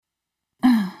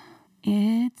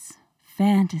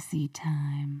fantasy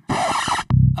time.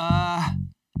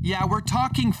 Yeah, we're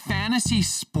talking fantasy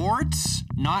sports,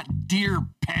 not Dear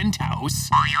Penthouse.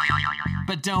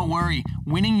 But don't worry,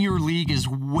 winning your league is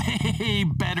way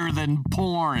better than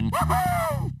porn.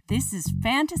 This is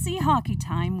Fantasy Hockey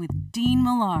Time with Dean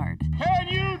Millard. Can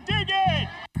you dig it?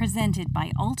 Presented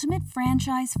by Ultimate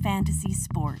Franchise Fantasy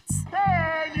Sports.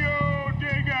 Can you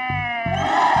dig it?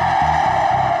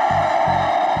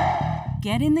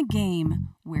 Get in the game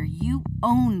where you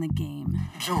own the game.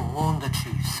 Joe own the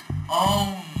Chiefs.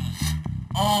 Owns.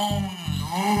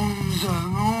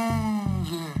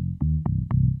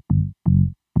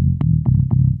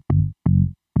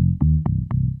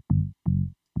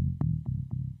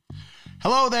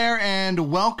 Hello there,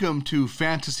 and welcome to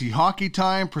Fantasy Hockey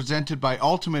Time, presented by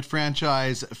Ultimate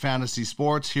Franchise Fantasy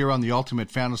Sports here on the Ultimate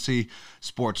Fantasy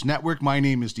Sports Network. My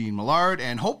name is Dean Millard,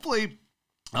 and hopefully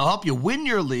I'll help you win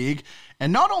your league,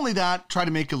 and not only that, try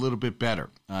to make it a little bit better.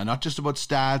 Not just about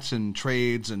stats and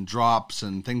trades and drops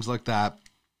and things like that,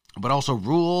 but also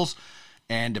rules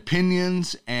and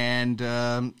opinions and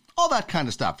all that kind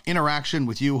of stuff. Interaction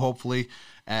with you, hopefully,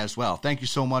 as well. Thank you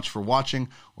so much for watching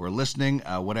or listening,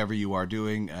 whatever you are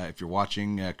doing. If you're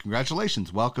watching,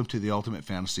 congratulations. Welcome to the Ultimate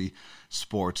Fantasy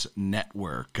Sports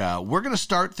Network. We're going to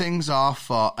start things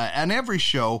off on every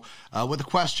show with a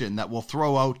question that we'll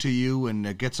throw out to you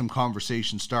and get some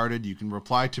conversation started. You can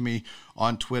reply to me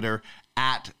on Twitter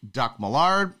at Duck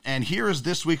Millard. And here is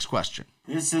this week's question.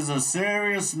 This is a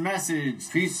serious message.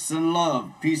 Peace and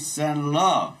love. Peace and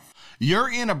love.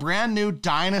 You're in a brand new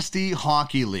Dynasty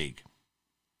Hockey League.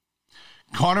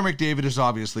 Connor McDavid is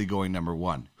obviously going number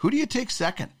one. Who do you take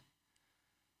second?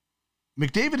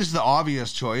 McDavid is the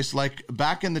obvious choice. Like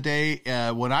back in the day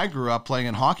when I grew up playing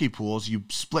in hockey pools, you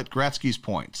split Gretzky's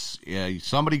points.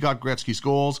 Somebody got Gretzky's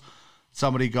goals.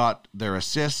 Somebody got their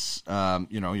assists.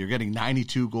 You're getting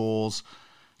 92 goals,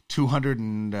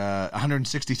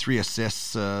 163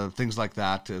 assists, things like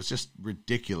that. It was just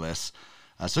ridiculous.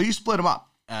 So you split them up.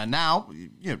 Now,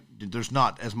 there's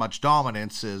not as much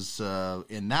dominance as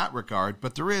in that regard,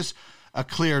 but there is a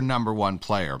clear number one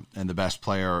player and the best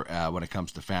player when it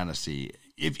comes to fantasy.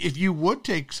 If you would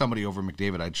take somebody over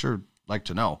McDavid, I'd sure like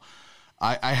to know.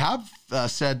 I have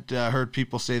heard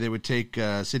people say they would take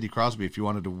Sidney Crosby if you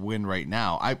wanted to win right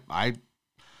now. I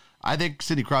think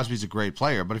Sidney Crosby's a great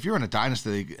player, but if you're in a dynasty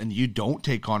league and you don't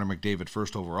take Connor McDavid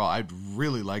first overall, I'd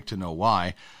really like to know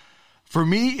why. For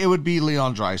me, it would be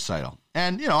Leon Draisaitl.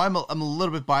 And, I'm a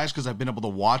little bit biased because I've been able to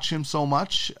watch him so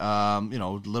much, a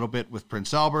little bit with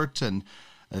Prince Albert and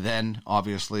then,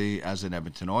 obviously, as an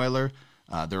Edmonton Oiler.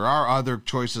 There are other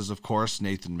choices, of course,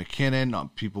 Nathan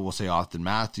McKinnon. People will say Austin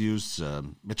Matthews.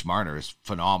 Mitch Marner is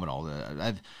phenomenal.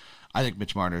 I think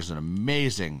Mitch Marner is an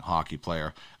amazing hockey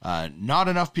player. Not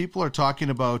enough people are talking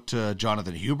about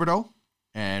Jonathan Huberdeau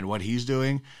and what he's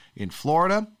doing in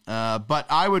Florida. But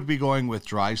I would be going with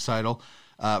Draisaitl.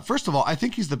 First of all, I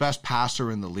think he's the best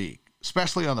passer in the league,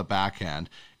 especially on the backhand.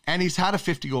 And he's had a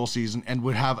 50-goal season and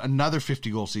would have another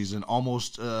 50-goal season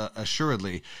almost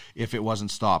assuredly if it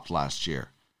wasn't stopped last year.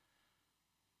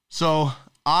 So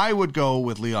I would go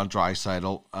with Leon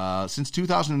Draisaitl. Since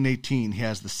 2018, he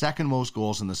has the second most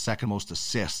goals and the second most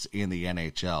assists in the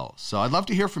NHL. So I'd love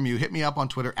to hear from you. Hit me up on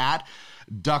Twitter at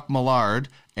Duck Millard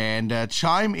and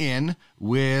chime in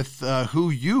with who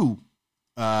you,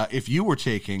 if you were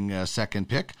taking second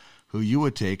pick, who you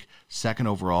would take second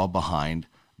overall behind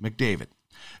McDavid.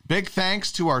 Big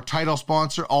thanks to our title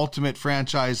sponsor, Ultimate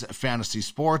Franchise Fantasy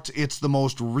Sports. It's the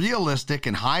most realistic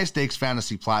and high-stakes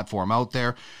fantasy platform out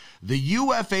there. The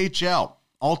UFHL,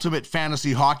 Ultimate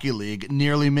Fantasy Hockey League,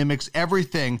 nearly mimics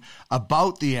everything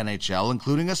about the NHL,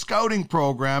 including a scouting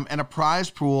program and a prize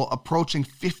pool approaching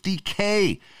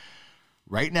 $50K.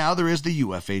 Right now, there is the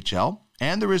UFHL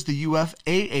and there is the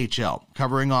UFAHL,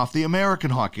 covering off the American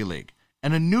Hockey League.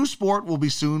 And a new sport will be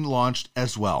soon launched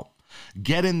as well.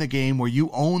 Get in the game where you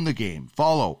own the game.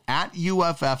 Follow at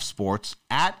UFF Sports,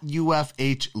 at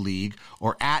UFH League,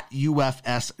 or at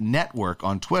UFS Network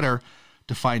on Twitter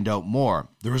to find out more.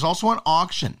 There is also an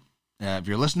auction. If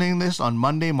you're listening to this on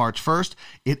Monday, March 1st,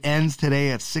 it ends today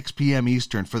at 6 p.m.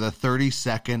 Eastern for the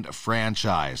 32nd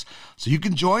franchise. So you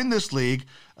can join this league.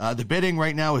 The bidding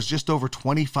right now is just over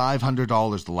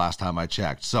 $2,500 the last time I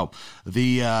checked. So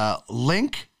the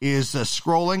link is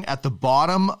scrolling at the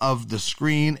bottom of the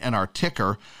screen and our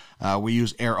ticker. We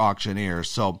use Air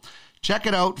Auctioneers. So check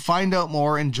it out, find out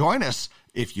more, and join us,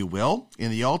 if you will,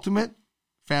 in the Ultimate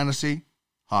Fantasy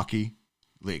Hockey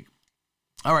League.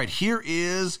 All right, here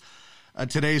is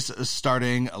today's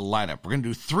starting lineup. We're going to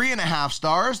do 3.5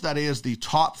 stars. That is the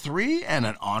top three and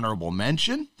an honorable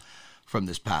mention from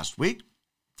this past week.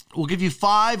 We'll give you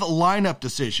 5 lineup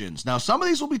decisions. Now, some of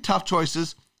these will be tough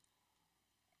choices.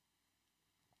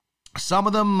 Some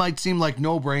of them might seem like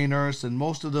no-brainers, and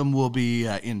most of them will be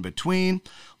in between.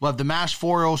 We'll have the MASH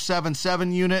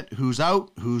 4077 unit, who's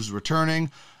out, who's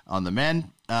returning on the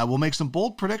men. We'll make some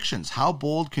bold predictions. How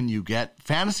bold can you get?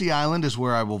 Fantasy Island is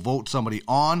where I will vote somebody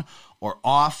on or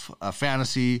off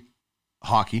fantasy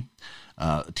hockey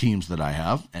teams that I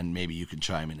have, and maybe you can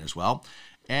chime in as well.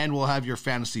 And we'll have your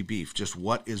fantasy beef, just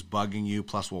what is bugging you.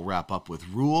 Plus, we'll wrap up with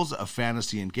rules of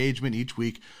fantasy engagement. Each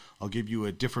week, I'll give you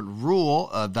a different rule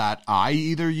that I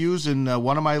either use in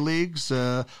one of my leagues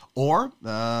or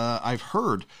I've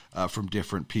heard from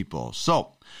different people.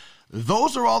 So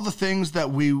those are all the things that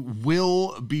we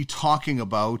will be talking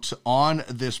about on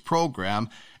this program.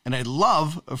 And I'd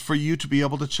love for you to be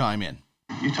able to chime in.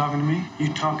 You talking to me?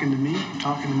 You talking to me? You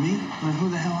talking to me? Then who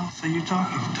the hell else are you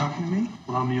talking? You talking to me?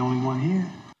 Well, I'm the only one here.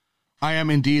 I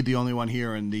am indeed the only one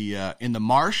here in the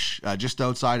Marsh, just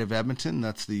outside of Edmonton.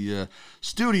 That's the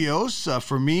studios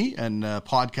for me and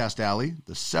Podcast Alley.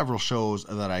 The several shows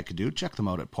that I could do. Check them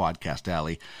out at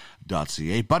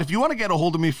podcastalley.ca. But if you want to get a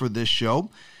hold of me for this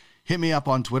show, hit me up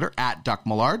on Twitter at Duck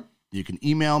Millard. You can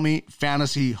email me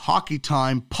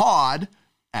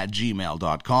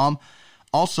fantasyhockeytimepod@gmail.com.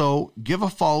 Also, give a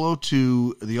follow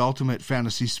to the Ultimate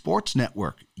Fantasy Sports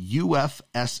Network,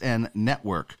 UFSN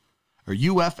Network. Or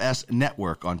UFS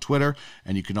Network on Twitter,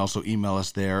 and you can also email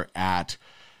us there at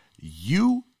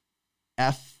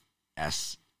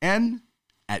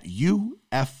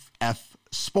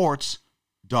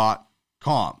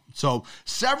ufsn@uffsports.com. So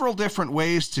several different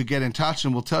ways to get in touch,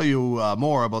 and we'll tell you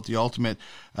more about the Ultimate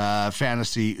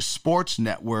Fantasy Sports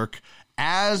Network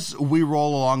as we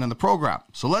roll along in the program.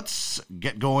 So let's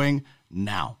get going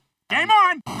now. Game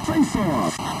on! Face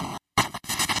off.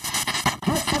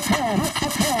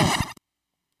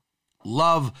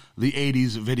 Love the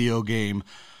 80s video game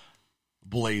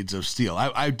Blades of Steel.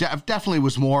 I definitely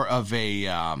was more of a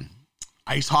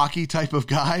ice hockey type of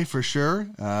guy for sure.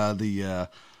 The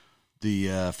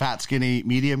fat, skinny,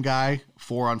 medium guy,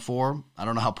 4-on-4. I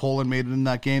don't know how Poland made it in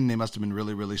that game. They must have been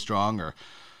really, really strong. Or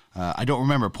I don't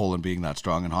remember Poland being that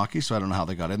strong in hockey, so I don't know how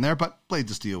they got in there. But Blades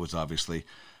of Steel was obviously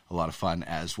a lot of fun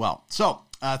as well. So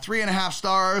 3.5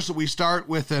 stars. We start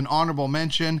with an honorable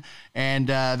mention, and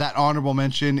that honorable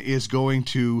mention is going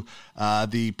to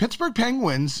the Pittsburgh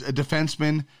Penguins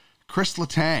defenseman Chris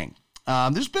Letang.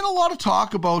 There's been a lot of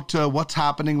talk about what's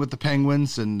happening with the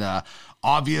Penguins, and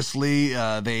obviously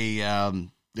they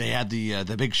had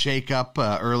the big shakeup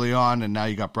early on, and now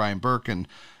you got Brian Burke and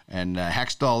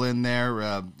Hextall in there,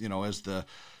 as the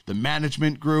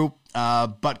management group.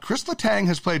 But Chris Letang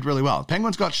has played really well. The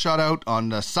Penguins got shut out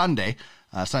on Sunday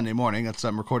morning.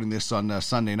 I'm recording this on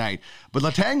Sunday night. But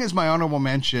Letang is my honorable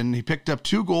mention. He picked up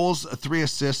 2 goals, 3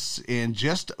 assists in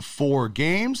just 4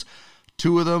 games.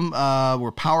 2 of them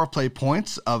were power play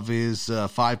points of his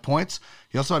 5 points.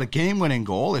 He also had a game-winning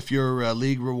goal. If your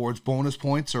league rewards bonus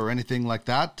points or anything like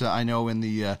that, I know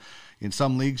in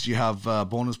some leagues you have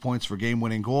bonus points for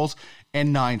game-winning goals,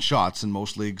 and 9 shots, and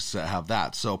most leagues have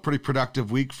that. So pretty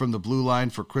productive week from the blue line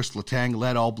for Chris Letang.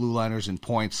 Led all blue liners in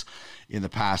points in the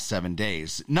past 7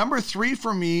 days. Number 3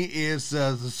 for me is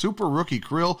the super rookie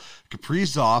Kirill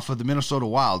Kaprizov of the Minnesota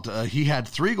Wild. He had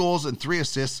 3 goals and 3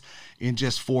 assists in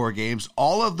just 4 games.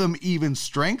 All of them even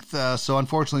strength, so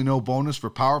unfortunately no bonus for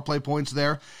power play points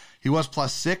there. He was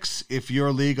 +6 if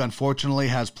your league unfortunately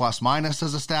has plus-minus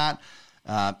as a stat.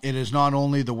 It is not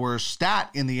only the worst stat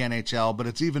in the NHL, but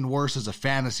it's even worse as a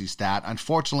fantasy stat.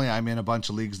 Unfortunately, I'm in a bunch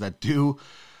of leagues that do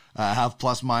have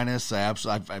plus-minus.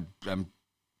 I'm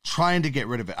trying to get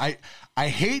rid of it. I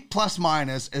hate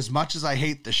plus-minus as much as I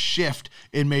hate the shift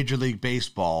in Major League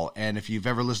Baseball. And if you've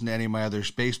ever listened to any of my other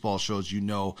baseball shows, you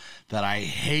know that I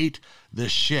hate the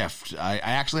shift. I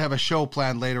actually have a show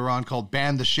planned later on called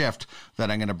Ban the Shift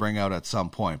that I'm going to bring out at some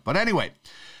point. But anyway,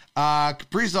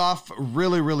 Kaprizov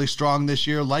really, really strong this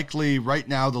year. Likely right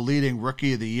now the leading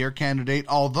Rookie of the Year candidate.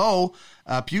 Although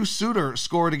Pius Suter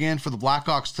scored again for the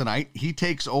Blackhawks tonight. He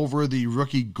takes over the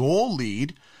rookie goal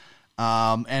lead.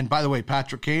 And by the way,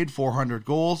 Patrick Kane, 400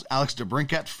 goals. Alex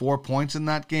DeBrincat, 4 points in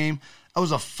that game. That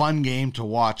was a fun game to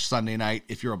watch Sunday night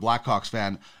if you're a Blackhawks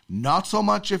fan. Not so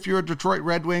much if you're a Detroit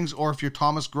Red Wings or if you're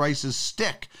Thomas Grice's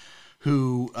stick,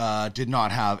 who did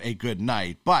not have a good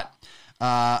night. But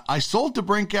I sold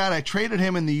DeBrincat. I traded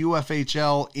him in the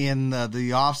UFHL in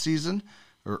the offseason,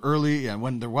 or early,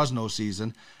 when there was no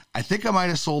season. I think I might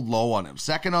have sold low on him.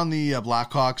 Second on the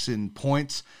Blackhawks in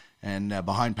points and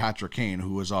behind Patrick Kane,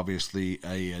 who was obviously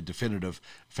a definitive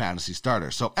fantasy starter.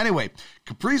 So anyway,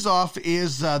 Kaprizov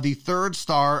is the third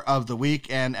star of the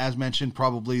week, and as mentioned,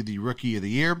 probably the rookie of the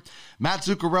year. Matt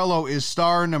Zuccarello is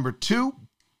star number 2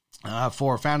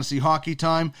 for Fantasy Hockey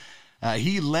Time.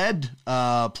 He led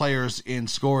players in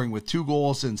scoring with 2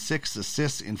 goals and 6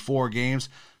 assists in 4 games.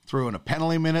 Threw in a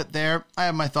penalty minute there. I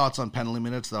have my thoughts on penalty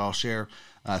minutes that I'll share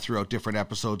throughout different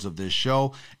episodes of this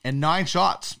show. And 9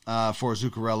 shots for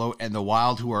Zuccarello and the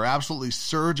Wild, who are absolutely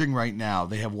surging right now.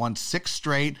 They have won 6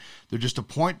 straight. They're just a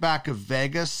point back of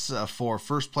Vegas for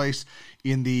first place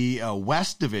in the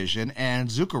West Division. And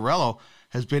Zuccarello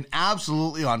has been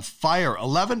absolutely on fire.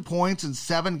 11 points in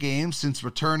 7 games since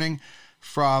returning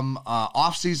from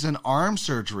off-season arm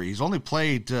surgery. He's only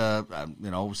played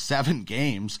 7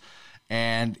 games.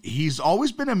 And he's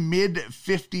always been a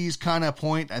mid-50s kind of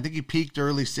point. I think he peaked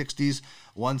early 60s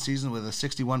one season with a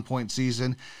 61-point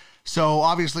season. So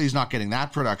obviously he's not getting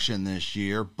that production this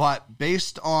year. But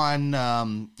based on,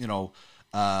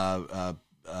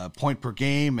 point per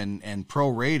game and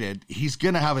pro-rated, he's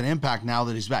going to have an impact now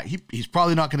that he's back. He's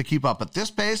probably not going to keep up at this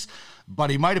pace, but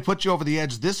he might have put you over the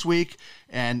edge this week.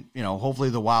 And, hopefully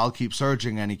the Wild keeps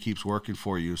surging and he keeps working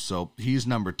for you. So he's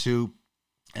number 2.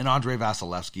 And Andrei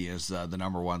Vasilevsky is the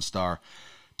number 1 star.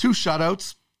 2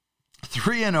 shutouts,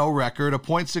 3-0 record, a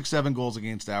 .67 goals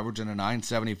against average, and a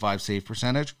 .975 save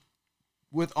percentage.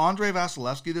 With Andrei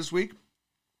Vasilevsky this week,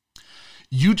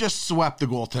 you just swept the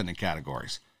goaltending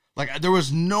categories. Like, there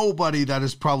was nobody that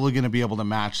is probably going to be able to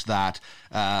match that,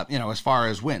 as far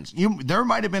as wins. There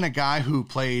might have been a guy who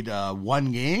played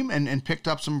 1 game and picked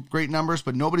up some great numbers,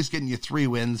 but nobody's getting you 3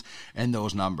 wins and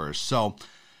those numbers. So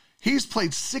he's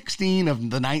played 16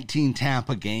 of the 19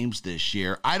 Tampa games this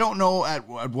year. I don't know at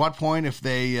what point if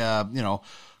they,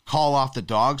 call off the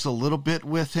dogs a little bit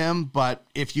with him, but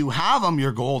if you have him,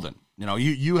 you're golden.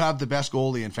 You have the best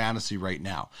goalie in fantasy right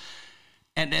now.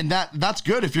 And that's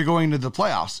good if you're going to the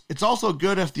playoffs. It's also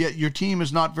good if your team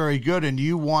is not very good and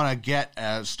you want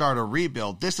to start a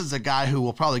rebuild. This is a guy who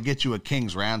will probably get you a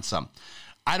king's ransom.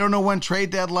 I don't know when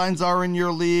trade deadlines are in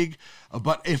your league,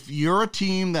 but if you're a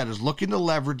team that is looking to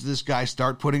leverage this guy,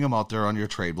 start putting him out there on your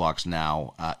trade blocks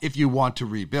now if you want to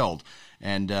rebuild.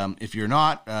 And if you're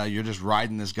not, you're just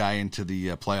riding this guy into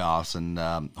the playoffs and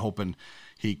hoping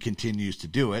he continues to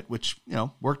do it, which,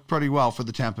 worked pretty well for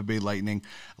the Tampa Bay Lightning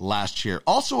last year.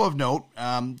 Also of note,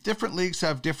 different leagues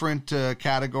have different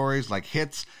categories like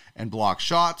hits and block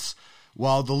shots.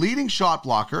 While the leading shot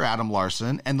blocker, Adam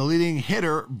Larson, and the leading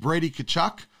hitter, Brady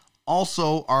Tkachuk,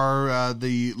 also are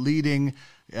the leading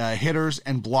hitters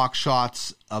and block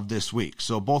shots of this week.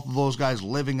 So both of those guys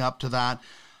living up to that.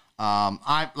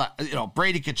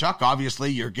 Brady Tkachuk, obviously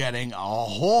you're getting a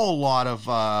whole lot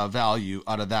of value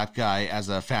out of that guy as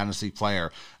a fantasy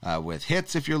player with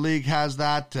hits. If your league has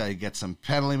that, you get some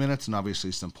penalty minutes and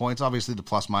obviously some points. Obviously the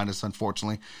plus minus,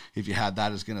 unfortunately, if you had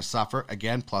that, is going to suffer.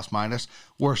 Again, plus minus,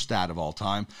 worst stat of all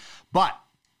time. But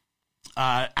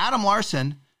Adam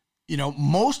Larson,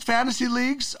 most fantasy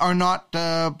leagues are not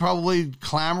probably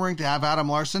clamoring to have Adam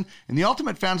Larson. In the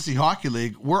Ultimate Fantasy Hockey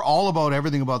League, we're all about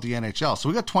everything about the NHL. So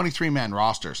we got 23-man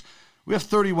rosters. We have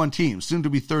 31 teams, soon to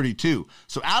be 32.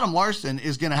 So Adam Larson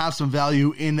is going to have some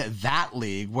value in that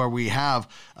league where we have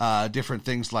different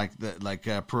things like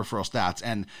peripheral stats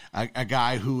and a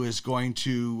guy who is going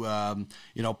to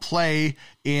play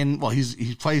in. Well,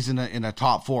 he plays in a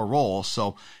top 4 role,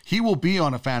 so he will be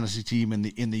on a fantasy team in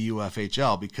the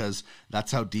UFHL because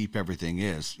that's how deep everything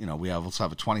is. We also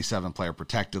have a 27-player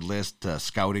protected list,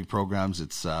 scouting programs.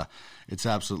 It's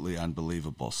absolutely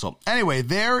unbelievable. So anyway,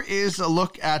 there is a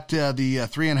look at the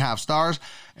 3.5 stars.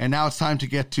 And now it's time to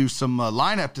get to some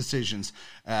lineup decisions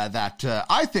that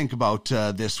I think about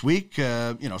this week.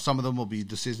 Some of them will be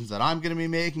decisions that I'm going to be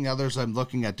making. Others I'm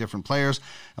looking at different players.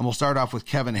 And we'll start off with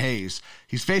Kevin Hayes.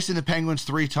 He's facing the Penguins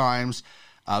 3 times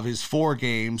of his 4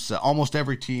 games. Almost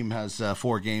every team has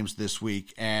 4 games this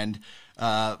week. And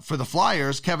for the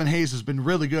Flyers, Kevin Hayes has been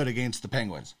really good against the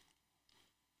Penguins.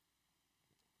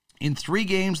 In 3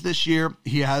 games this year,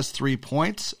 he has 3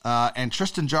 points. And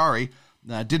Tristan Jarry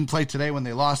didn't play today when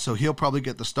they lost, so he'll probably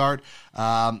get the start.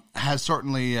 Has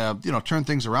certainly, turned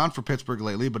things around for Pittsburgh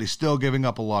lately, but he's still giving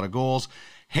up a lot of goals.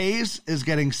 Hayes is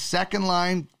getting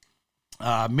second-line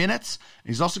minutes.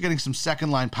 He's also getting some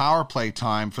second-line power play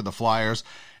time for the Flyers,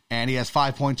 and he has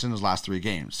 5 points in his last 3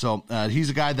 games. So he's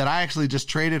a guy that I actually just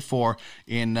traded for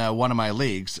in one of my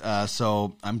leagues.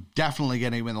 So I'm definitely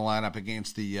getting him in the lineup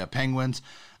against the Penguins.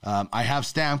 I have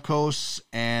Stamkos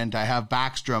and I have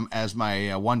Backstrom as my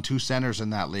 1-2 centers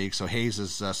in that league. So Hayes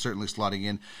is certainly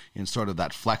slotting in sort of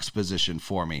that flex position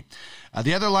for me.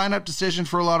 The other lineup decision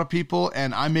for a lot of people,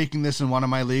 and I'm making this in one of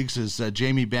my leagues, is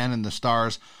Jamie Benn and the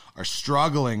Stars are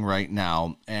struggling right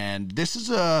now. And this is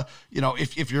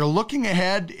if you're looking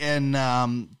ahead and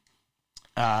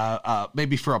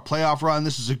maybe for a playoff run,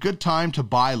 this is a good time to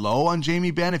buy low on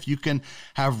Jamie Benn if you can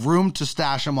have room to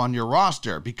stash him on your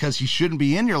roster, because he shouldn't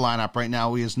be in your lineup right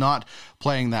now. He is not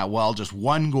playing that well. Just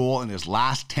 1 goal in his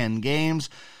last 10 games.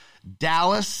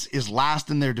 Dallas is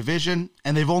last in their division,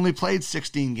 and they've only played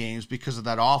 16 games because of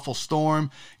that awful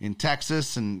storm in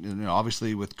Texas, and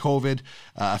obviously with COVID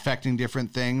affecting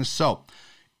different things. So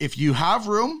if you have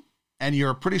room and you're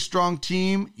a pretty strong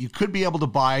team, you could be able to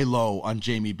buy low on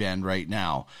Jamie Benn right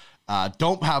now.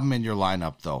 Don't have him in your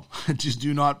lineup, though. Just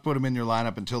do not put him in your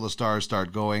lineup until the Stars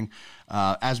start going.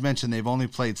 As mentioned, they've only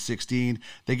played 16.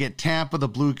 They get Tampa, the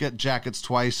Blue Jackets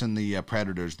twice, and the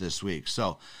Predators this week.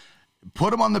 So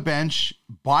put him on the bench,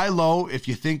 buy low if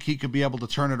you think he could be able to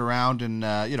turn it around, and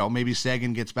maybe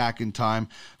Seguin gets back in time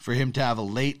for him to have a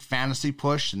late fantasy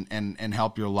push and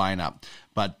help your lineup.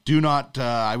 But do not,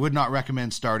 I would not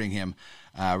recommend starting him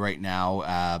right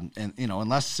now.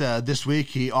 Unless this week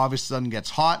he all of a sudden gets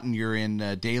hot and you're in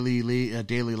daily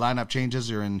lineup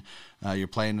changes, or you're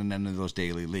playing in any of those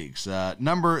daily leagues.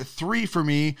 Number 3 for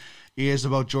me is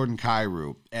about Jordan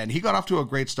Kyrou, and he got off to a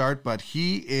great start, but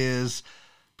he is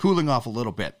cooling off a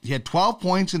little bit. He had 12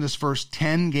 points in his first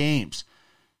 10 games,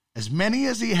 as many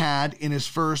as he had in his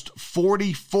first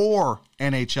 44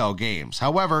 NHL games.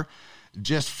 However,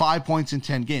 just 5 points in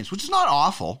 10 games, which is not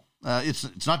awful.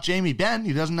 It's not Jamie Benn.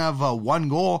 He doesn't have 1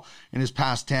 goal in his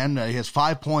past 10. He has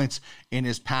 5 points in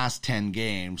his past 10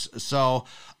 games. So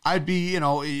I'd be,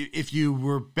 if you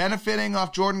were benefiting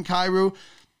off Jordan Kyrou,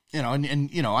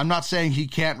 I'm not saying he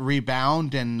can't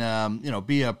rebound and,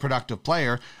 be a productive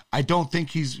player. I don't think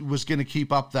he was going to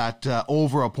keep up that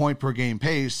over a point per game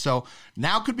pace. So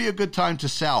now could be a good time to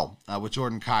sell with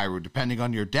Jordan Kyrou, depending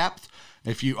on your depth.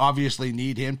 If you obviously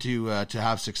need him to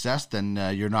have success, then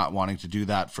you're not wanting to do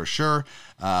that for sure.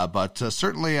 But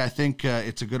certainly I think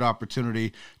it's a good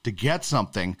opportunity to get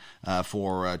something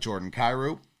for Jordan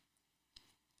Kyrou,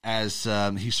 as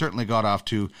he certainly got off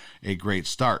to a great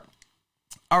start.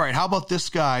 All right, how about this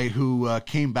guy who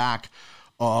came back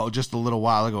just a little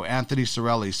while ago? Anthony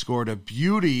Cirelli scored a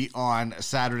beauty on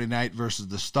Saturday night versus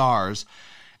the Stars,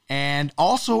 and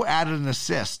also added an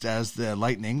assist as the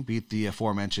Lightning beat the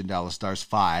aforementioned Dallas Stars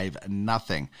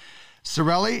 5-0.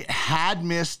 Cirelli had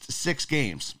missed 6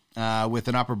 games with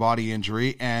an upper body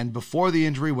injury, and before the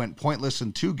injury went pointless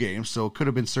in 2 games, so it could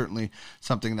have been certainly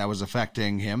something that was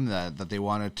affecting him, that they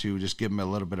wanted to just give him a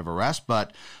little bit of a rest.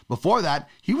 But before that,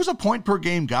 he was a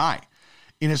point-per-game guy.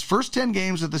 In his first 10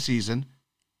 games of the season,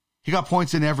 he got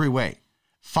points in every way.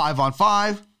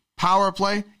 5-on-5, power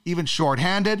play, even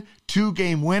shorthanded,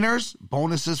 2-game winners,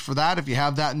 bonuses for that if you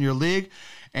have that in your league.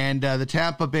 And the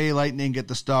Tampa Bay Lightning get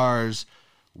the Stars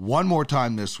 1 more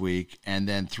time this week, and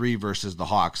then 3 versus the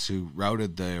Hawks, who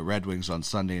routed the Red Wings on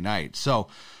Sunday night. So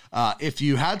if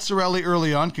you had Cirelli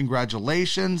early on,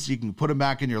 congratulations. You can put him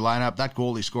back in your lineup. That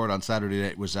goal he scored on Saturday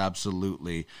night was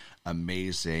absolutely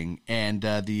amazing. And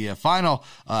the final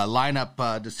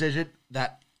lineup decision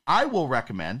that I will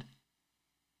recommend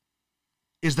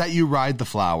is that you ride the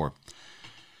flower.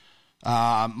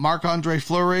 Marc-Andre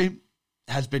Fleury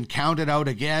has been counted out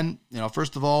again.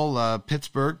 First of all,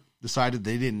 Pittsburgh decided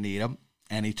they didn't need him,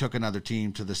 and he took another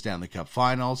team to the Stanley Cup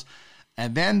Finals.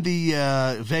 And then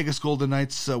the Vegas Golden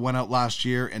Knights went out last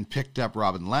year and picked up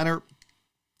Robin Lehner.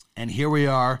 And here we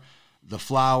are, the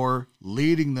Flower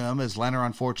leading them, as Lehner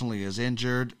unfortunately is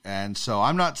injured. And so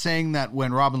I'm not saying that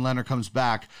when Robin Lehner comes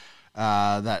back,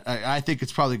 that I think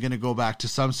it's probably going to go back to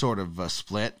some sort of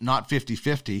split, not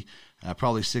 50-50,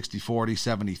 probably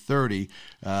 60-40,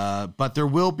 70-30. But there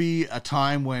will be a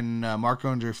time when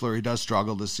Marc-Andre Fleury does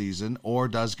struggle this season or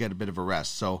does get a bit of a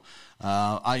rest. So,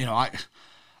 I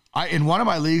in one of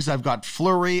my leagues, I've got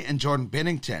Fleury and Jordan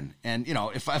Binnington. And,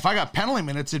 if I got penalty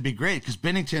minutes, it'd be great, because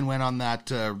Binnington went on that,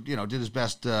 did his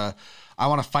best. I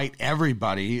want to fight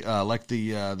everybody, like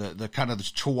the kind of the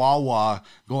Chihuahua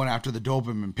going after the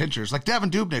Doberman pinchers, like Devin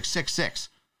Dubnyk, 6'6".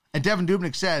 And Devin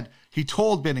Dubnyk said, he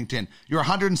told Binnington, "You're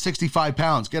 165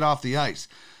 pounds, get off the ice."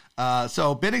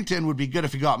 So Binnington would be good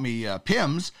if he got me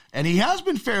PIMS, and he has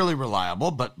been fairly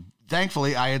reliable, but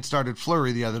thankfully, I had started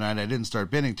Fleury the other night. I didn't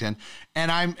start Binnington.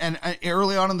 And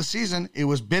early on in the season, it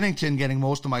was Binnington getting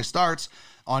most of my starts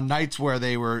on nights where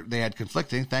they had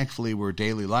conflicting. Thankfully, we're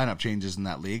daily lineup changes in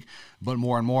that league, but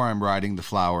more and more I'm riding the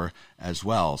Flower as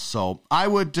well. So I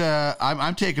would,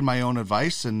 I'm taking my own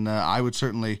advice, and I would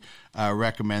certainly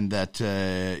recommend that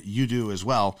you do as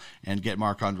well, and get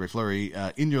Marc-Andre Fleury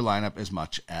in your lineup as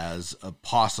much as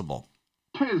possible.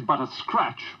 'Tis but a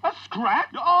scratch. A scratch?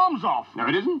 Your arm's off. No,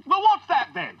 it isn't. Well, what's that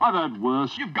then? I've heard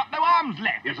worse. You've got no arms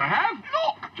left. Yes, I have.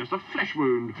 Look! Just a flesh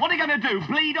wound. What are you going to do,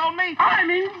 bleed on me? I'm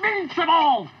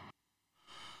invincible!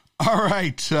 All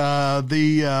right,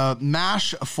 the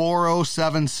MASH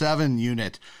 4077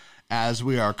 unit, as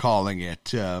we are calling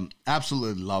it.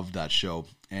 Absolutely loved that show.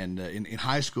 And in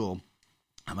high school,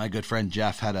 my good friend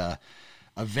Jeff had a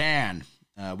van.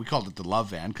 We called it the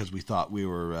Love Van because we thought we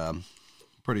were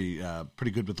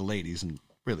pretty good with the ladies, and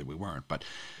really we weren't. But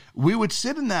we would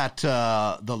sit in that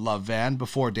the Love Van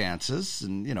before dances,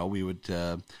 and we would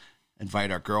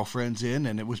invite our girlfriends in,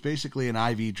 and it was basically an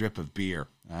IV drip of beer.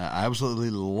 I absolutely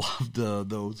loved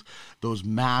those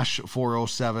MASH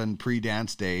 407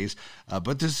 pre-dance days,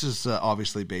 but this is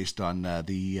obviously based on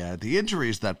the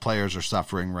injuries that players are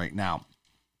suffering right now.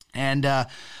 And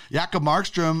Jakob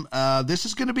Markstrom, this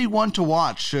is going to be one to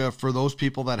watch for those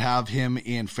people that have him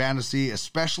in fantasy,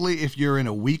 especially if you're in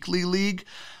a weekly league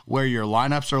where your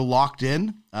lineups are locked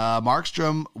in.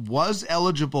 Markstrom was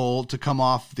eligible to come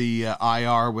off the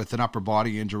IR with an upper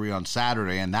body injury on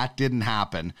Saturday, and that didn't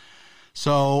happen.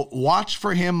 So watch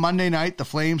for him Monday night. The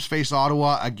Flames face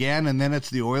Ottawa again, and then it's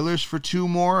the Oilers for two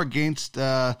more against...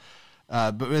 but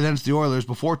then it's the Oilers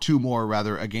before two more,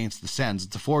 rather, against the Sens.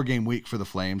 It's a 4-game week for the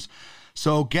Flames.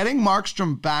 So getting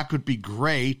Markstrom back would be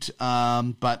great,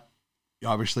 but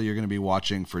obviously you're going to be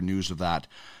watching for news of that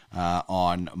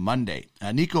on Monday.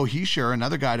 Nico Hischier,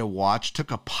 another guy to watch,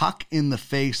 took a puck in the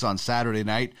face on Saturday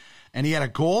night, and he had a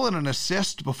goal and an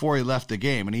assist before he left the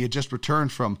game, and he had just returned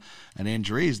from an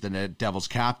injury. He's the Devils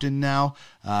captain now.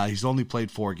 He's only played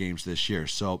 4 games this year.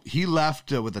 So he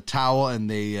left with a towel, and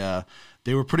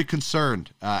they were pretty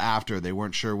concerned after. They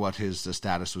weren't sure what his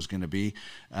status was going to be.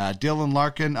 Dylan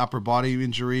Larkin, upper body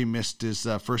injury, missed his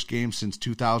first game since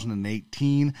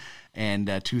 2018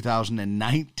 and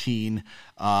 2019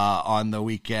 on the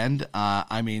weekend.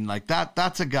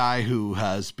 That's a guy who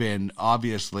has been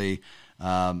obviously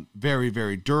very,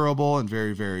 very durable and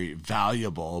very, very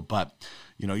valuable. But,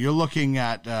 you're looking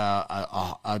at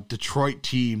a Detroit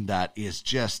team that is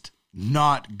just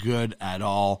not good at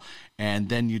all. And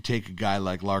then you take a guy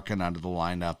like Larkin out of the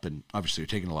lineup, and obviously you're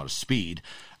taking a lot of speed.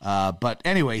 But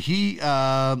anyway, he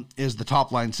is the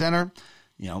top line center.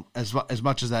 As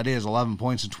much as that is 11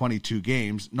 points in 22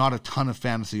 games, not a ton of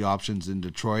fantasy options in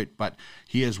Detroit, but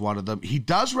he is one of them. He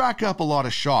does rack up a lot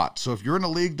of shots. So if you're in a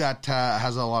league that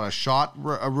has a lot of shot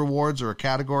rewards or a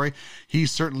category, he's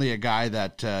certainly a guy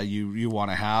that you want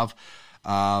to have.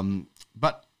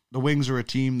 But the Wings are a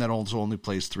team that also only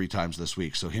plays 3 times this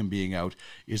week, so him being out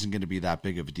isn't going to be that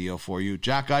big of a deal for you.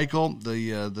 Jack Eichel,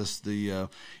 the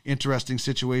interesting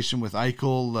situation with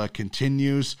Eichel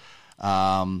continues.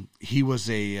 He was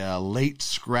a late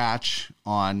scratch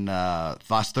on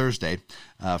last Thursday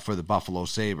for the Buffalo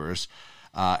Sabres.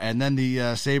 And then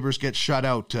the Sabres get shut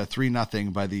out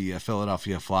 3-0 by the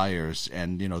Philadelphia Flyers.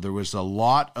 And, there was a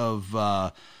lot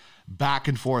of back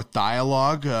and forth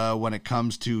dialogue when it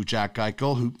comes to Jack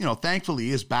Eichel, who, thankfully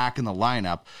is back in the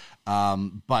lineup.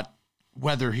 But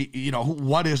whether he,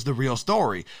 what is the real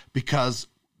story? Because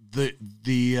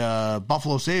the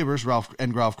Buffalo Sabres,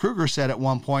 Ralph Kruger said at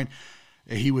one point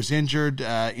he was injured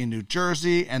in New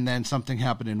Jersey, and then something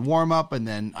happened in warm-up, and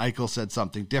then Eichel said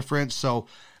something different. So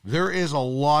there is a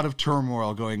lot of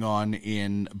turmoil going on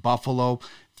in Buffalo.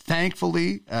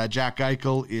 Thankfully, Jack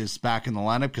Eichel is back in the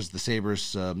lineup because the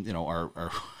Sabres,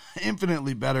 are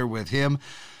infinitely better with him.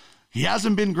 He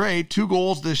hasn't been great. 2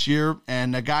 goals this year,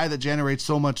 and a guy that generates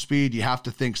so much speed, you have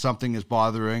to think something is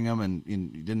bothering him, and he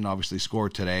didn't obviously score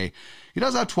today. He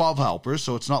does have 12 helpers,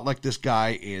 so it's not like this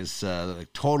guy is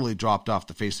totally dropped off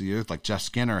the face of the earth like Jeff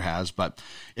Skinner has. But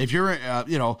if you're,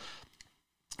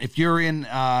 if you're in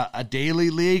a daily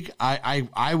league,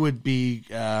 I would be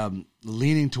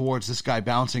leaning towards this guy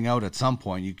bouncing out at some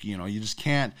point. You just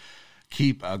can't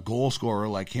keep a goal scorer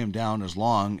like him down as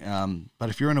long. But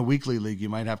if you're in a weekly league, you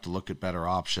might have to look at better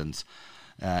options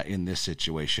in this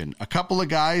situation. A couple of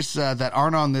guys that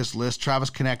aren't on this list,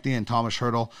 Travis Konechny and Thomas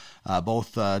Hertl,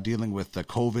 both dealing with the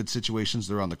COVID situations.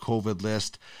 They're on the COVID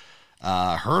list.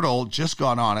 Hertl just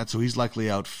got on it, so he's likely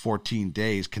out 14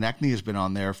 days. Konechny has been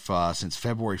on there since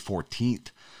February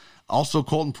 14th Also,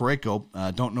 Colton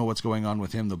Parayko, don't know what's going on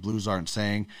with him. The Blues aren't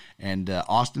saying. And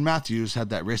Austin Matthews had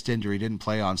that wrist injury, didn't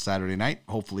play on Saturday night.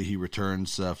 Hopefully he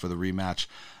returns for the rematch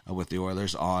with the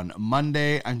Oilers on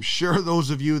Monday. I'm sure those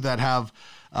of you that have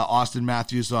Austin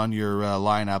Matthews on your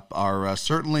lineup are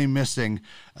certainly missing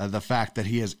the fact that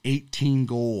he has 18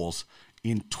 goals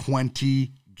in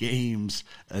 20 games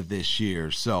this year.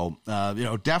 So,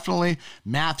 definitely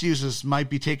Matthews might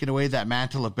be taking away that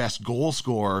mantle of best goal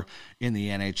scorer in the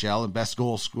NHL and best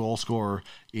goal scorer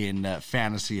in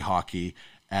fantasy hockey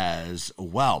as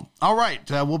well. All right,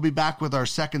 we'll be back with our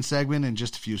second segment in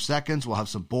just a few seconds. We'll have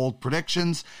some bold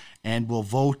predictions and we'll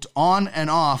vote on and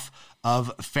off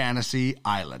of Fantasy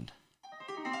Island.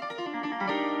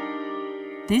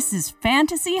 This is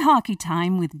Fantasy Hockey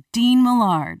Time with Dean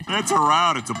Millard. It's a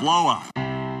rout. It's a blowout.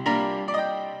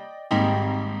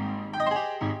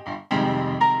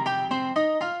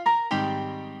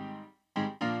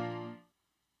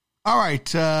 All right,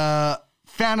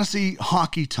 Fantasy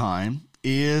Hockey Time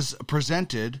is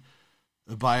presented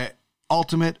by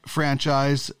Ultimate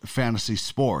Franchise Fantasy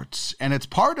Sports, and it's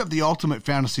part of the Ultimate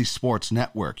Fantasy Sports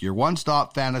Network, your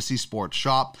one-stop fantasy sports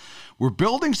shop. We're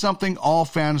building something all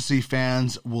fantasy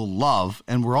fans will love,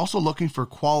 and we're also looking for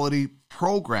quality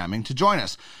programming to join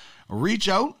us. Reach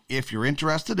out if you're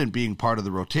interested in being part of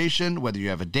the rotation, whether you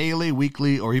have a daily,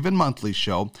 weekly, or even monthly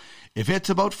show. If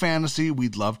it's about fantasy,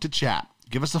 we'd love to chat.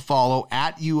 Give us a follow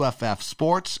at UFF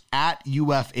Sports, at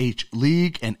UFH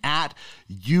League, and at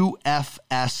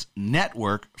UFS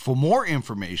Network for more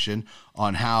information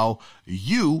on how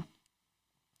you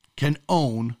can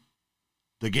own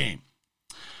the game.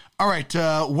 All right,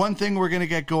 one thing we're going to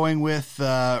get going with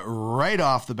right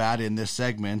off the bat in this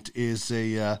segment is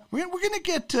we're going to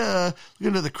get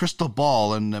into the crystal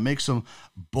ball and make some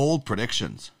bold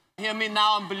predictions. Hear me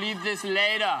now and believe this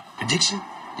later. Prediction?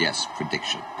 Yes,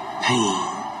 prediction.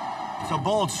 It's a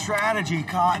bold strategy,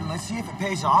 Cotton. Let's see if it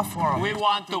pays off for him. We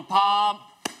want to pump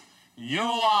you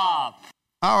up.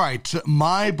 All right,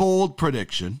 my bold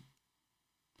prediction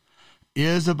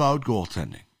is about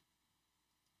goaltending.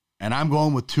 And I'm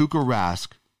going with Tuukka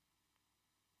Rask,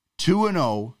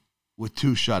 2-0 with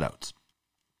 2 shutouts.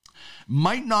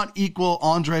 Might not equal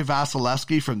Andrei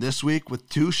Vasilevsky from this week with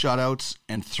 2 shutouts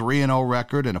and 3-0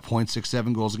 record and a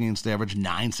 .67 goals against average,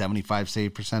 .975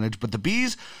 save percentage. But the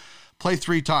Bees play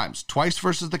 3 times, twice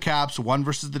versus the Caps, 1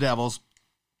 versus the Devils.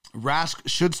 Rask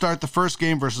should start the first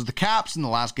game versus the Caps and the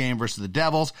last game versus the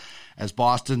Devils, as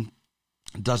Boston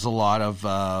does a lot of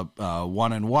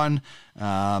 1-1.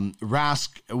 Rask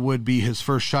would be his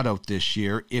first shutout this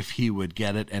year if he would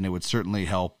get it, and it would certainly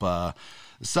help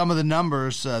some of the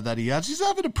numbers that he has. He's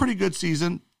having a pretty good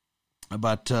season,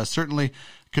 but certainly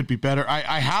could be better.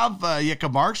 I have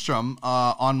Jakob Markstrom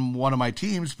on one of my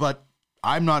teams, but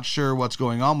I'm not sure what's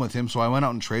going on with him, so I went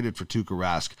out and traded for Tuukka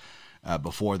Rask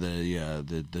before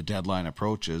the deadline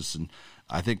approaches, and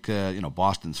I think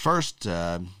Boston's first.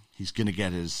 He's going to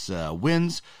get his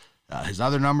wins. His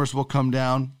other numbers will come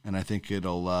down, and I think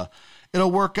it'll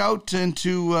work out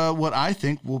into what I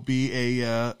think will be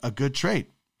a good trade.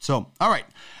 So, all right,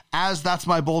 as that's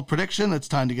my bold prediction, it's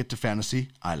time to get to Fantasy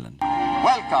Island.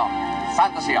 Welcome to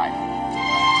Fantasy Island.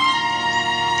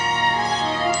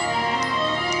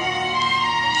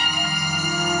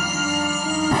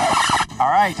 All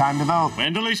right, time to vote.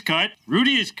 Wendell is cut.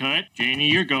 Rudy is cut.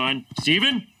 Janie, you're gone.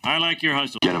 Steven, I like your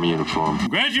hustle. Get him a uniform.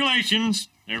 Congratulations.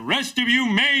 The rest of you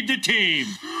made the team.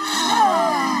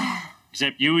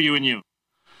 Except you, and you.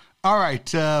 All right,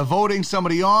 voting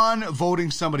somebody on, voting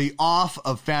somebody off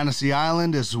of Fantasy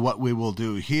Island is what we will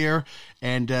do here.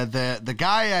 And the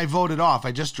guy I voted off,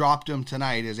 I just dropped him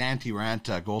tonight, is Antti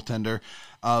Raanta, goaltender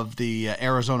of the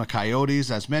Arizona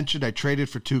Coyotes. As mentioned, I traded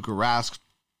for Tuukka Rask,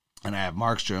 and I have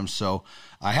Markstrom, so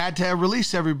I had to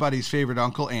release everybody's favorite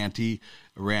uncle, Antti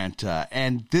Raanta.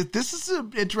 And this is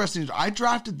interesting. I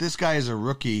drafted this guy as a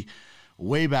rookie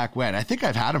way back when. I think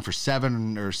I've had him for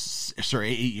 8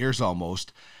 years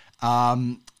almost.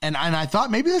 And I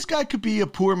thought maybe this guy could be a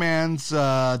poor man's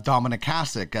Dominic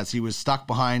Hasek, as he was stuck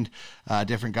behind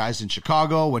different guys in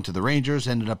Chicago, went to the Rangers,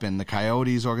 ended up in the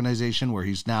Coyotes organization, where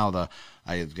he's now the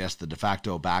de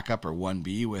facto backup or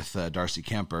 1B with Darcy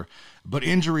Kemper. But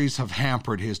injuries have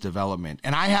hampered his development.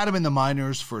 And I had him in the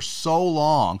minors for so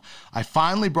long. I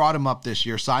finally brought him up this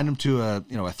year, signed him to a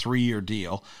 3-year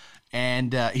deal.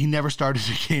 And he never started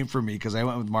a game for me because I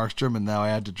went with Markstrom, and now I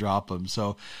had to drop him.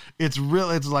 So it's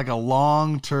like a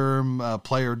long-term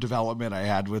player development I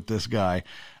had with this guy.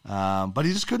 But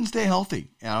he just couldn't stay healthy.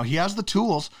 He has the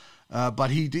tools.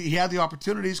 but he had the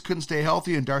opportunities, couldn't stay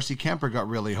healthy, and Darcy Kemper got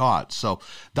really hot. So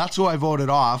that's who I voted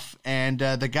off. And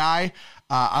the guy,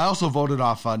 I also voted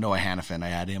off Noah Hannafin. I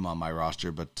had him on my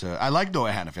roster, but I like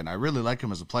Noah Hannafin. I really like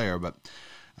him as a player, but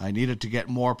I needed to get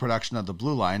more production at the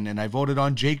blue line, and I voted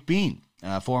on Jake Bean,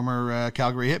 former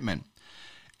Calgary Hitman.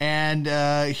 And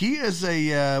he is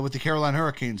with the Carolina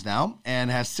Hurricanes now and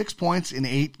has 6 points in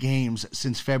 8 games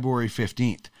since February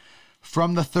 15th.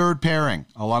 From the third pairing,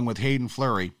 along with Hayden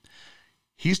Fleury.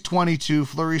 He's 22,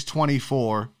 Fleury's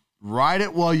 24. Ride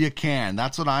it while you can.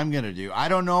 That's what I'm going to do. I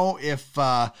don't know if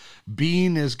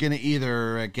Bean is going to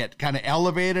either get kind of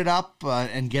elevated up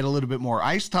and get a little bit more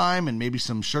ice time and maybe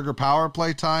some sugar power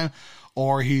play time,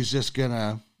 or he's just going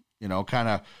to, kind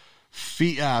of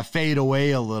fade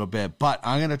away a little bit. But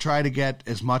I'm going to try to get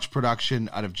as much production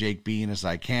out of Jake Bean as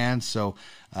I can. So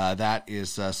that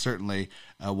is certainly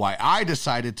why I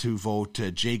decided to vote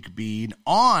Jake Bean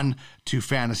on to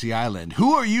Fantasy Island.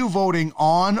 Who are you voting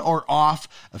on or off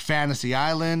Fantasy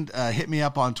Island? Hit me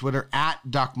up on Twitter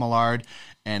at Duck Millard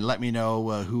and let me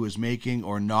know who is making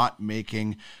or not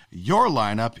making your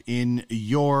lineup in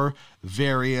your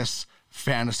various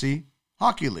fantasy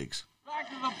hockey leagues. Back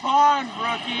to the pond,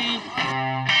 rookie.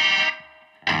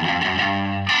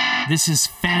 This is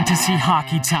Fantasy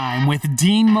Hockey Time with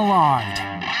Dean Millard.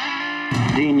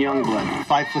 Dean Youngblood,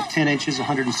 5 foot 10 inches,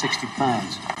 160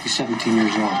 pounds. He's 17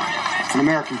 years old. An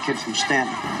American kid from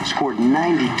Stanton. Scored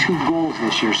 92 goals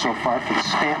this year so far for the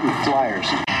Stanton Flyers.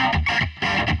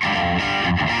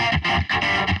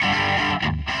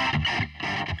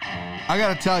 I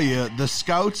got to tell you, the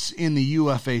scouts in the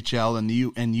UFHL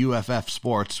and UFF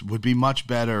sports would be much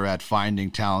better at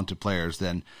finding talented players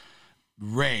than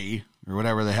Ray, or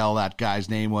whatever the hell that guy's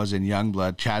name was in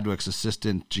Youngblood, Chadwick's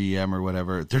assistant GM or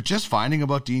whatever. They're just finding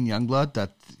about Dean Youngblood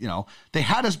that, they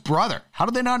had his brother. How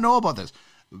did they not know about this?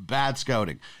 Bad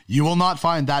scouting. You will not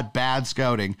find that bad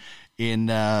scouting in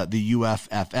the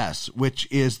UFFS, which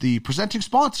is the presenting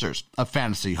sponsors of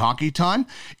Fantasy Hockey Time.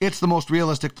 It's the most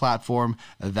realistic platform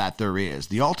that there is.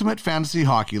 The Ultimate Fantasy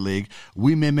Hockey League,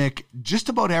 we mimic just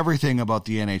about everything about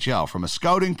the NHL, from a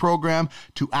scouting program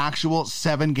to actual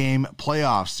 7-game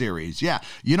playoff series. Yeah,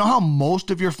 you know how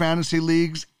most of your fantasy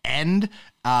leagues end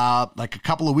like a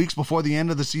couple of weeks before the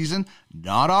end of the season?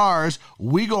 Not ours.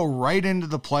 We go right into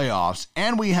the playoffs,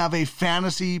 and we have a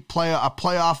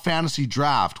playoff fantasy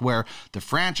draft where the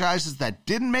franchises that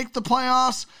didn't make the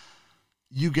playoffs,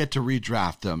 you get to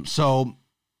redraft them. So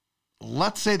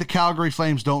let's say the Calgary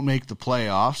Flames don't make the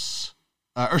playoffs.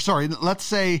 Let's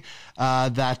say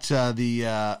that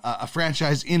a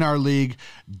franchise in our league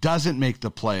doesn't make the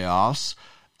playoffs.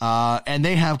 And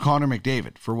they have Connor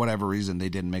McDavid. For whatever reason, they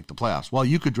didn't make the playoffs. Well,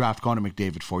 you could draft Connor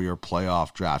McDavid for your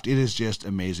playoff draft. It is just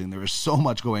amazing. There is so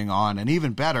much going on. And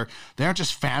even better, they aren't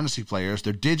just fantasy players.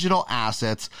 They're digital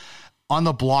assets on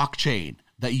the blockchain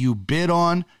that you bid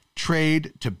on,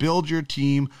 trade to build your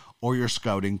team or your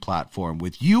scouting platform.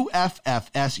 With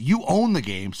UFFS, you own the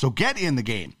game, so get in the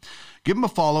game. Give them a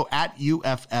follow at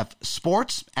UFF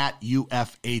Sports, at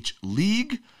UFH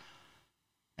League.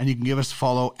 And you can give us a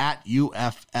follow at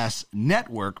UFS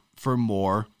Network for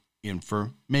more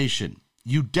information.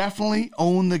 You definitely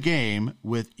own the game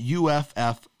with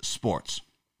UFF Sports.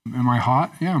 Am I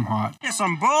hot? Yeah, I'm hot. It's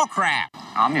some bull crap.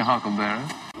 I'm your Huckleberry.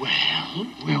 Well,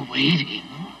 we're waiting.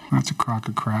 That's a crock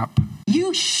of crap.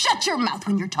 You shut your mouth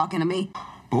when you're talking to me.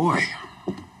 Boy,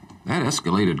 that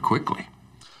escalated quickly.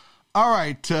 All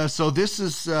right, so this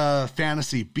is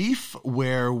Fantasy Beef,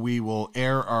 where we will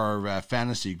air our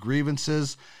fantasy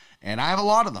grievances, and I have a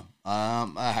lot of them.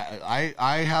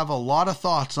 I have a lot of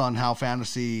thoughts on how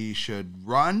fantasy should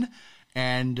run,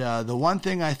 and the one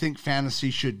thing I think fantasy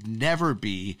should never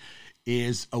be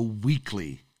is a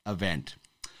weekly event.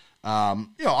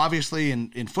 Obviously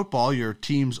in football, your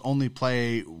teams only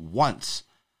play once,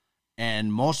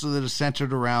 and most of it is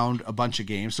centered around a bunch of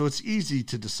games, so it's easy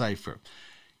to decipher.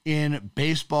 In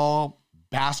baseball,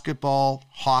 basketball,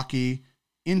 hockey,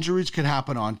 injuries can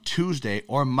happen on Tuesday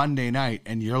or Monday night,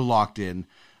 and you're locked in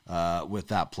with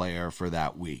that player for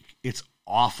that week. It's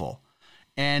awful.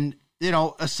 And,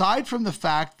 aside from the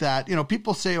fact that,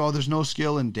 people say, oh, there's no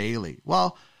skill in daily.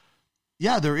 Well,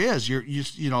 yeah, there is.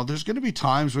 There's going to be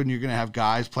times when you're going to have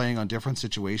guys playing on different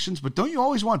situations, but don't you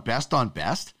always want best on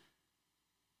best?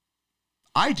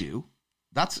 I do.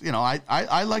 That's,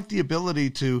 I like the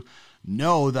ability to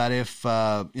know that if,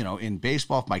 in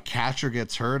baseball, if my catcher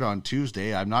gets hurt on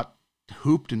Tuesday, I'm not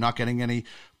hooped and not getting any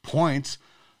points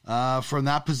from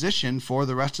that position for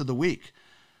the rest of the week.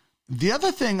 The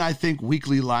other thing I think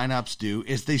weekly lineups do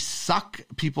is they suck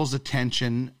people's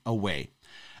attention away.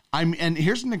 And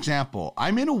here's an example.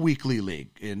 I'm in a weekly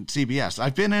league in CBS.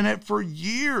 I've been in it for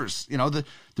years. You know, the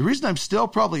reason I'm still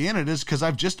probably in it is because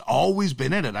I've just always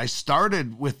been in it. I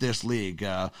started with this league.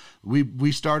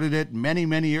 We started it many,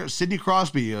 many years. Sidney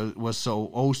Crosby was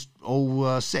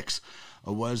 06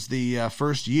 was the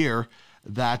first year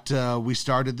that we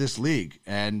started this league.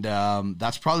 And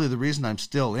that's probably the reason I'm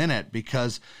still in it,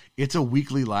 because it's a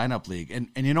weekly lineup league. And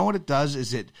you know what it does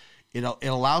is it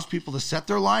allows people to set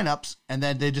their lineups, and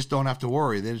then they just don't have to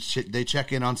worry. They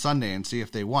check in on Sunday and see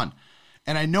if they won.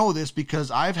 And I know this because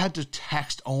I've had to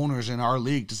text owners in our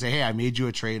league to say, hey, I made you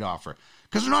a trade offer,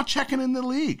 because they're not checking in the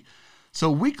league. So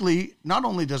weekly, not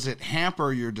only does it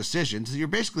hamper your decisions, you're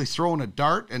basically throwing a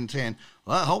dart and saying,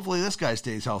 well, hopefully this guy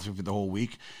stays healthy for the whole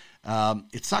week.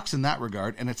 It sucks in that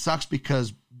regard, and it sucks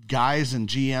because guys and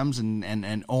GMs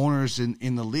and owners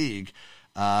in the league,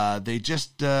 they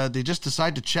just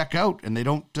decide to check out, and they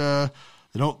don't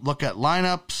look at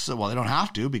lineups. Well, they don't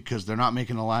have to, because they're not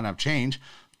making a lineup change.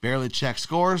 Barely check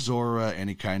scores or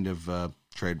any kind of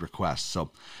trade requests.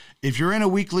 So, if you're in a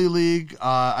weekly league,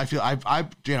 I feel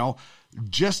I've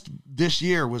just this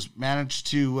year was managed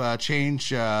to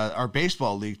change our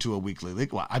baseball league to a weekly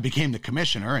league. Well, I became the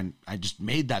commissioner, and I just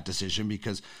made that decision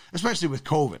because, especially with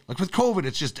COVID,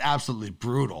 it's just absolutely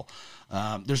brutal.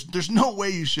 There's no way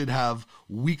you should have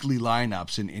weekly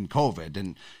lineups in COVID.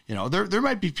 And, you know, there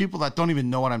might be people that don't even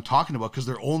know what I'm talking about because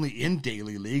they're only in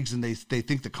daily leagues, and they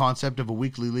think the concept of a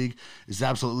weekly league is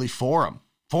absolutely foreign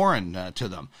to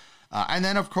them. And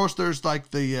then, of course, there's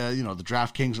like the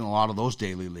DraftKings and a lot of those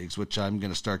daily leagues, which I'm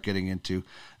going to start getting into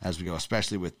as we go,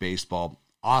 especially with baseball.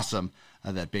 Awesome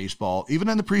that baseball, even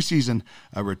in the preseason,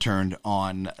 returned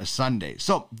on a Sunday.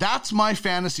 So that's my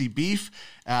fantasy beef.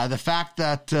 The fact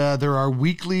that there are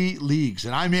weekly leagues,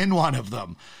 and I'm in one of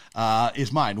them,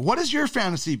 is mine. What is your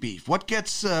fantasy beef? What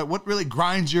really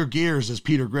grinds your gears, as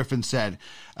Peter Griffin said,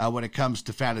 when it comes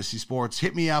to fantasy sports?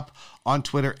 Hit me up on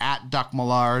Twitter at Duck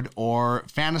Millard or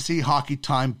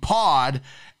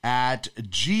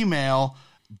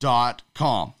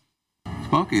fantasyhockeytimepod@gmail.com.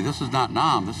 Smokey, this is not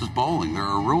Nam. This is bowling. There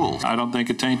are rules. I don't think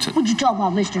it taints it. What'd you talk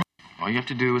about, mister? All you have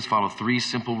to do is follow 3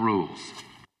 simple rules.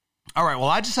 All right, well,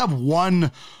 I just have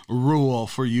one rule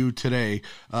for you today,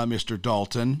 Mr.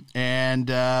 Dalton, and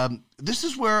this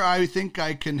is where I think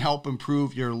I can help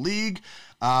improve your league.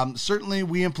 Certainly,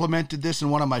 we implemented this in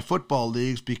one of my football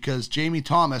leagues because Jamie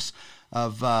Thomas,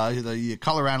 of the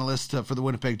color analyst for the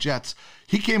Winnipeg Jets,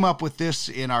 he came up with this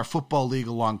in our football league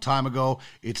a long time ago.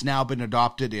 It's now been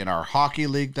adopted in our hockey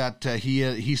league that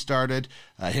he started.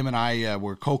 Him and I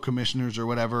were co-commissioners or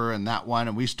whatever in that one,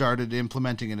 and we started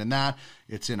implementing it in that.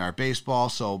 It's in our baseball.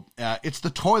 So it's the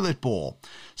toilet bowl.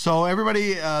 So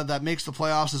everybody that makes the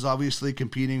playoffs is obviously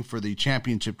competing for the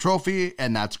championship trophy,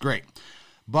 and that's great.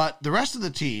 But the rest of the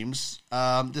teams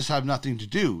just have nothing to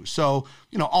do. So,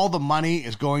 you know, all the money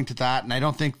is going to that. And I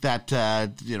don't think that,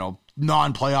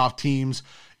 non-playoff teams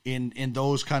in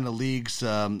those kind of leagues,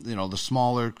 the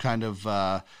smaller kind of,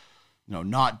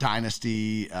 not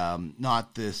dynasty,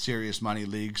 not the serious money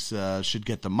leagues should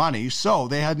get the money. So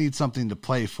they need something to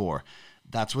play for.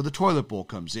 That's where the toilet bowl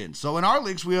comes in. So in our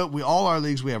leagues, we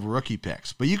have rookie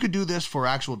picks, but you could do this for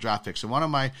actual draft picks. In one of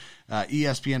my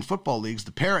ESPN football leagues,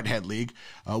 the Parrot Head League,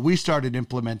 we started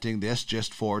implementing this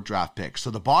just for draft picks.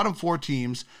 So the bottom 4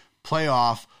 teams play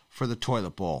off for the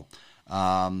toilet bowl.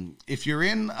 If you're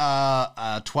in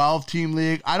a 12-team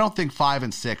league, I don't think 5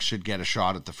 and 6 should get a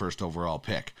shot at the first overall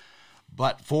pick.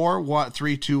 But 4,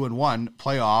 3, 2, and 1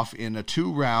 play off in a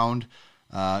 2-round.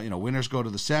 Winners go to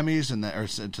the semis or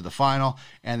to the final,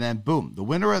 and then boom, the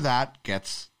winner of that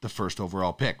gets the first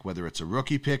overall pick, whether it's a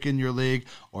rookie pick in your league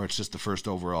or it's just the first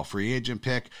overall free agent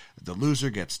pick. The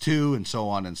loser gets 2, and so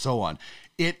on and so on.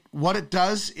 What it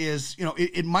does is,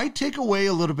 it might take away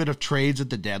a little bit of trades at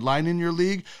the deadline in your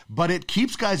league, but it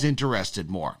keeps guys interested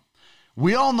more.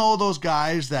 We all know those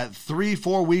guys that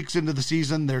 3-4 weeks into the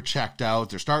season, they're checked out.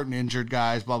 They're starting injured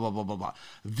guys, blah, blah, blah, blah, blah.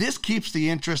 This keeps the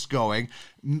interest going,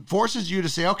 forces you to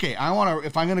say, okay,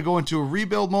 if I'm going to go into a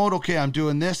rebuild mode, okay, I'm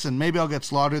doing this, and maybe I'll get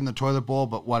slaughtered in the toilet bowl,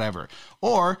 but whatever.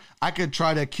 Or I could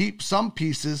try to keep some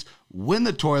pieces, win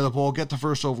the toilet bowl, get the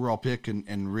first overall pick,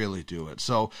 and really do it.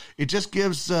 So it just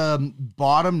gives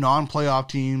bottom non-playoff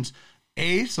teams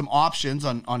some options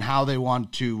on how they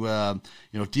want to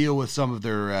deal with some of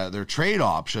their trade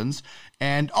options,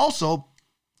 and also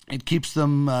it keeps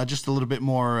them just a little bit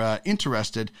more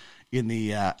interested in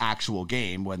the actual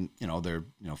game when they're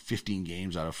 15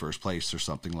 games out of first place or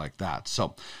something like that.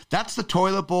 So that's the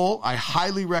toilet bowl. I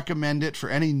highly recommend it for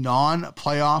any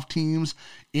non-playoff teams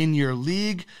in your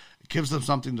league. It gives them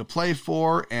something to play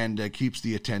for and keeps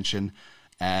the attention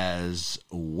as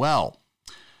well.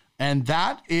 And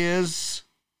that is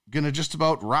going to just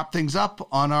about wrap things up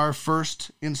on our first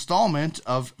installment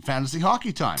of Fantasy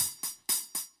Hockey Time.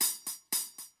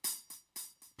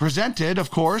 Presented, of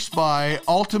course, by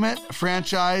Ultimate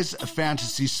Franchise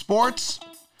Fantasy Sports.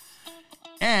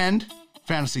 And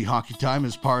Fantasy Hockey Time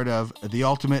is part of the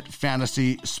Ultimate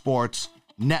Fantasy Sports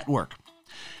Network.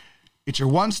 It's your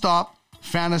one-stop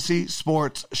fantasy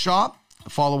sports shop.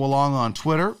 Follow along on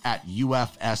Twitter at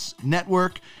UFS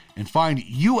Network and find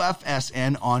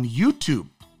UFSN on YouTube.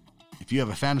 If you have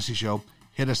a fantasy show,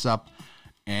 hit us up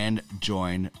and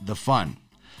join the fun.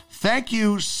 Thank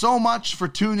you so much for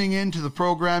tuning in to the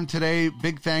program today.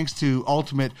 Big thanks to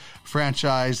Ultimate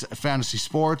Franchise Fantasy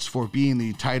Sports for being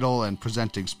the title and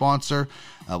presenting sponsor.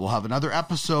 We'll have another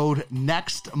episode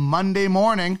next Monday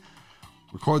morning.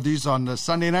 Record these on the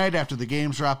Sunday night after the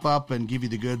games wrap up and give you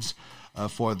the goods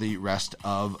for the rest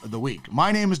of the week.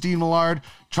 My name is Dean Millard,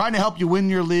 trying to help you win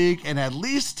your league and at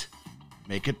least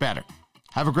make it better.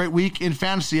 Have a great week in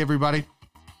fantasy, everybody.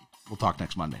 We'll talk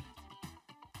next Monday.